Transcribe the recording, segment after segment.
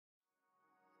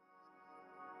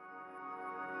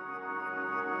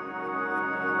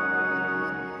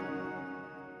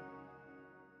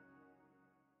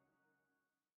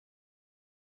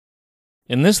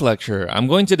In this lecture, I'm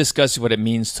going to discuss what it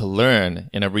means to learn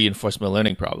in a reinforcement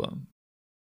learning problem.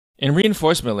 In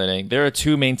reinforcement learning, there are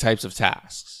two main types of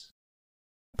tasks.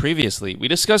 Previously, we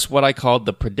discussed what I called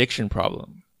the prediction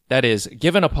problem. That is,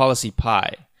 given a policy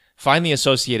pi, find the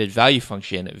associated value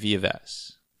function v of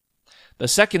s. The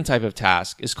second type of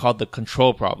task is called the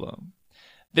control problem.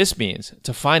 This means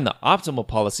to find the optimal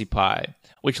policy pi,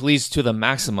 which leads to the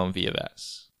maximum v of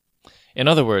s. In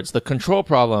other words, the control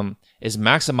problem is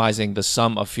maximizing the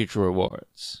sum of future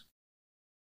rewards.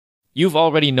 You've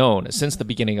already known since the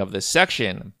beginning of this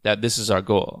section that this is our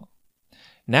goal.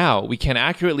 Now we can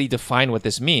accurately define what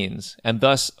this means and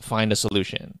thus find a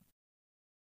solution.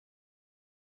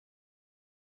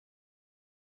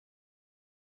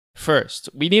 First,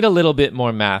 we need a little bit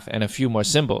more math and a few more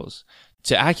symbols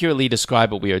to accurately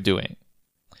describe what we are doing.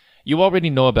 You already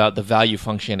know about the value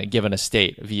function given a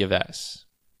state v of s.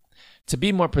 To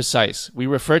be more precise, we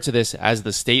refer to this as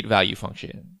the state value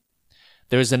function.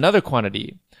 There is another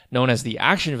quantity known as the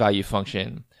action value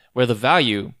function, where the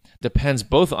value depends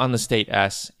both on the state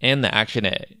s and the action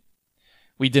a.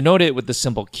 We denote it with the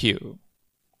symbol q.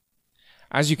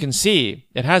 As you can see,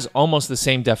 it has almost the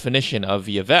same definition of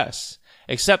v of s,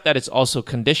 except that it's also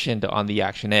conditioned on the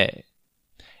action a.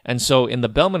 And so in the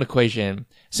Bellman equation,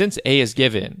 since a is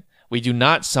given, we do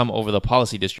not sum over the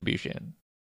policy distribution.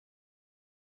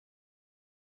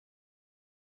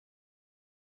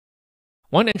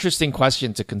 One interesting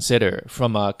question to consider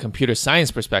from a computer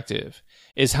science perspective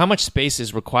is how much space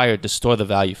is required to store the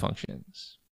value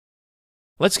functions.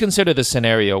 Let's consider the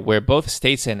scenario where both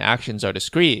states and actions are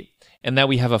discrete and that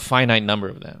we have a finite number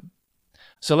of them.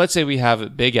 So let's say we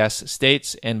have big S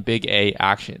states and big A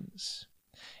actions.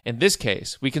 In this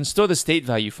case, we can store the state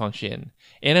value function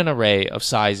in an array of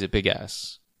size big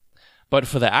S. But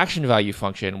for the action value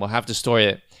function, we'll have to store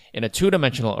it in a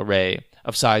two-dimensional array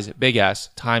of size big S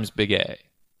times big A.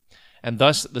 And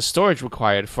thus, the storage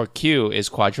required for Q is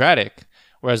quadratic,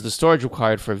 whereas the storage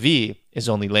required for V is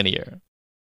only linear.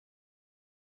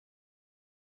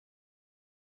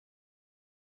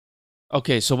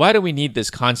 Okay, so why do we need this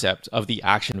concept of the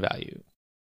action value?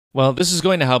 Well, this is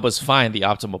going to help us find the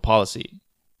optimal policy.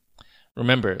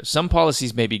 Remember, some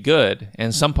policies may be good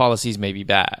and some policies may be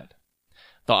bad.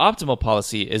 The optimal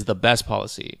policy is the best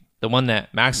policy, the one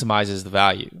that maximizes the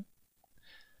value.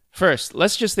 First,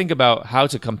 let's just think about how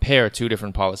to compare two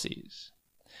different policies.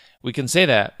 We can say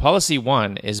that policy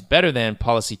 1 is better than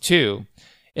policy 2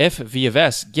 if v of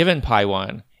s given pi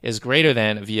 1 is greater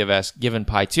than v of s given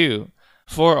pi 2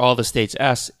 for all the states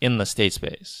s in the state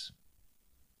space.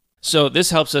 So this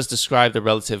helps us describe the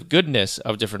relative goodness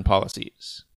of different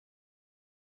policies.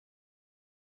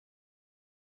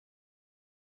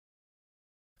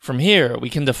 From here,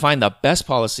 we can define the best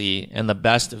policy and the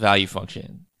best value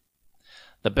function.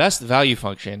 The best value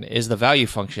function is the value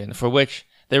function for which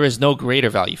there is no greater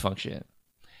value function.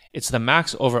 It's the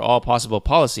max over all possible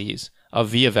policies of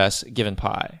v of s given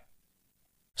pi.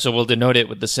 So we'll denote it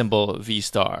with the symbol v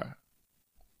star.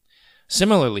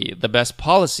 Similarly, the best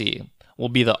policy will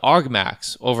be the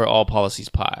argmax over all policies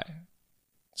pi.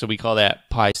 So we call that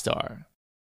pi star.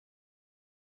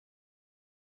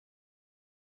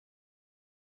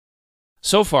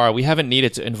 So far, we haven't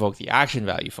needed to invoke the action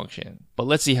value function, but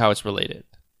let's see how it's related.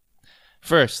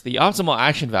 First, the optimal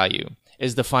action value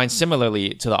is defined similarly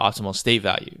to the optimal state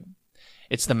value.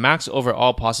 It's the max over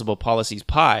all possible policies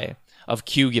pi of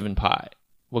q given pi.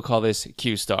 We'll call this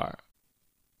q star.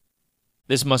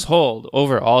 This must hold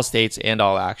over all states and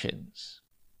all actions.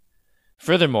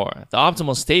 Furthermore, the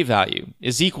optimal state value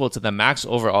is equal to the max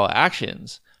over all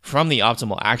actions from the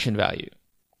optimal action value.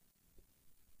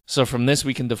 So from this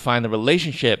we can define the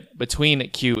relationship between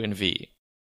Q and V.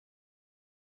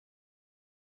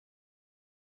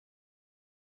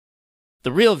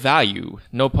 The real value,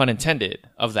 no pun intended,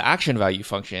 of the action value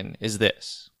function is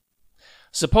this.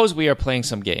 Suppose we are playing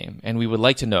some game and we would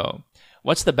like to know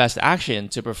what's the best action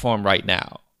to perform right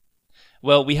now.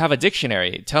 Well, we have a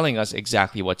dictionary telling us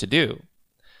exactly what to do.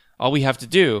 All we have to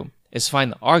do is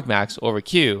find the argmax over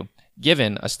Q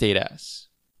given a state S.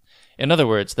 In other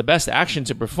words, the best action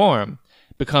to perform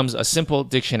becomes a simple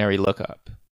dictionary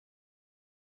lookup.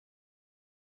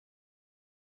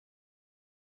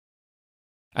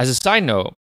 As a side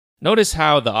note, notice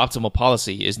how the optimal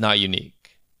policy is not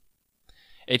unique.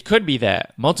 It could be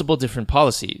that multiple different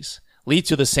policies lead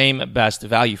to the same best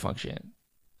value function.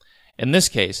 In this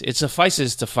case, it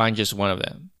suffices to find just one of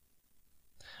them.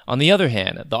 On the other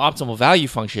hand, the optimal value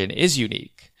function is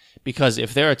unique, because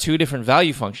if there are two different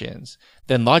value functions,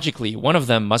 then logically one of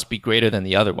them must be greater than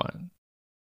the other one.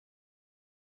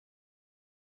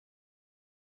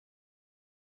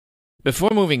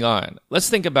 Before moving on, let's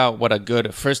think about what a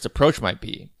good first approach might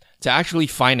be to actually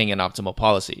finding an optimal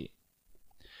policy.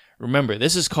 Remember,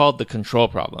 this is called the control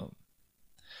problem.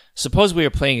 Suppose we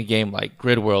are playing a game like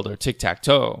Grid World or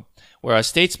Tic-Tac-Toe, where our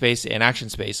state space and action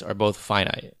space are both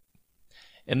finite.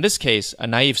 In this case, a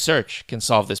naive search can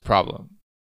solve this problem.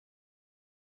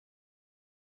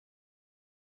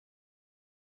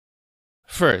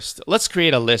 First, let's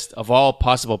create a list of all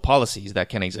possible policies that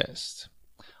can exist.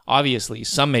 Obviously,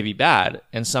 some may be bad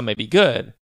and some may be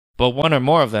good, but one or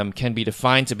more of them can be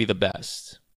defined to be the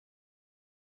best.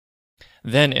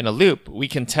 Then, in a loop, we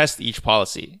can test each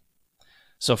policy.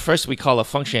 So first we call a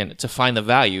function to find the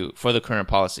value for the current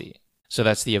policy. So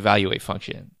that's the evaluate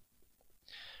function.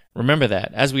 Remember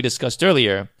that, as we discussed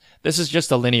earlier, this is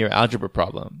just a linear algebra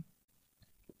problem.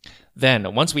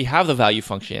 Then, once we have the value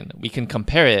function, we can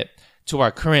compare it to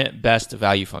our current best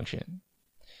value function.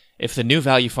 If the new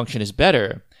value function is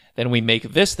better, then we make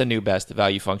this the new best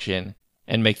value function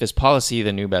and make this policy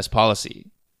the new best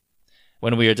policy.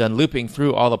 When we are done looping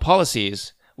through all the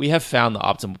policies, we have found the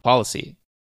optimal policy.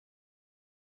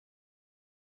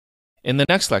 In the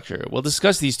next lecture, we'll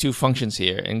discuss these two functions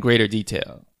here in greater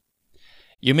detail.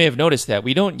 You may have noticed that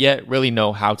we don't yet really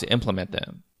know how to implement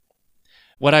them.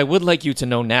 What I would like you to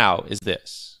know now is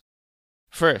this.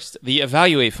 First, the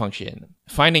evaluate function,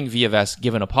 finding v of s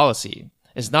given a policy,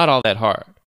 is not all that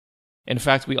hard. In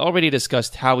fact, we already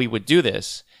discussed how we would do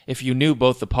this if you knew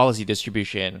both the policy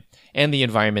distribution and the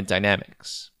environment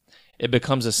dynamics. It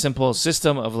becomes a simple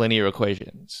system of linear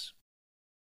equations.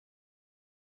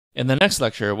 In the next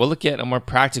lecture, we'll look at a more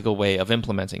practical way of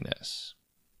implementing this.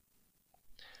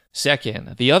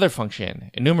 Second, the other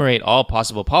function, enumerate all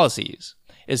possible policies,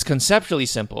 is conceptually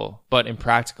simple but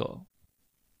impractical.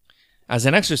 As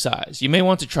an exercise, you may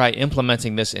want to try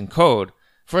implementing this in code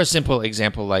for a simple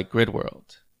example like Grid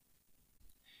World.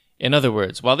 In other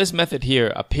words, while this method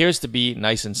here appears to be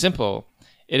nice and simple,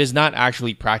 it is not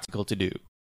actually practical to do.